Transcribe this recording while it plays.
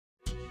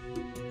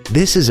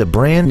This is a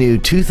brand new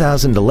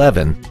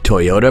 2011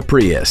 Toyota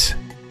Prius.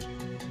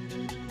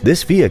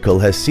 This vehicle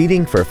has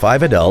seating for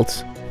 5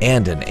 adults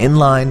and an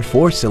inline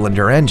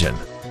 4-cylinder engine.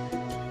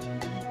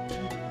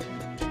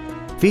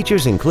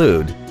 Features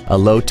include a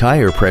low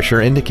tire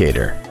pressure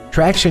indicator,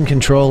 traction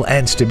control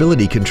and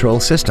stability control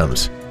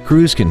systems,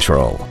 cruise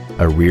control,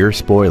 a rear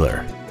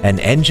spoiler,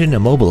 an engine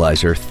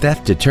immobilizer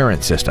theft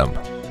deterrent system,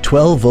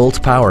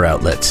 12-volt power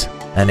outlets,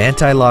 an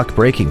anti-lock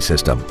braking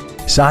system,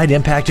 side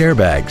impact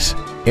airbags,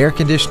 air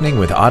conditioning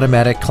with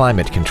automatic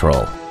climate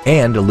control,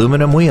 and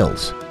aluminum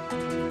wheels.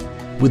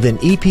 With an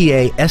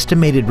EPA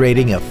estimated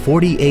rating of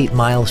 48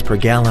 miles per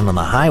gallon on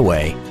the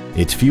highway,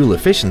 its fuel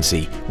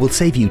efficiency will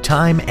save you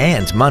time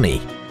and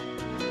money.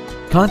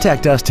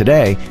 Contact us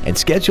today and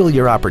schedule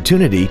your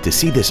opportunity to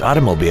see this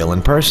automobile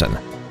in person.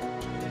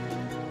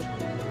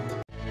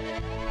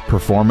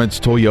 Performance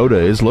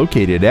Toyota is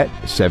located at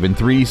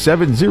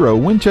 7370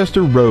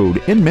 Winchester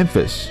Road in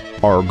Memphis.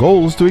 Our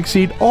goal is to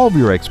exceed all of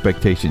your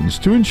expectations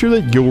to ensure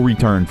that you'll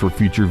return for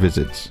future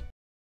visits.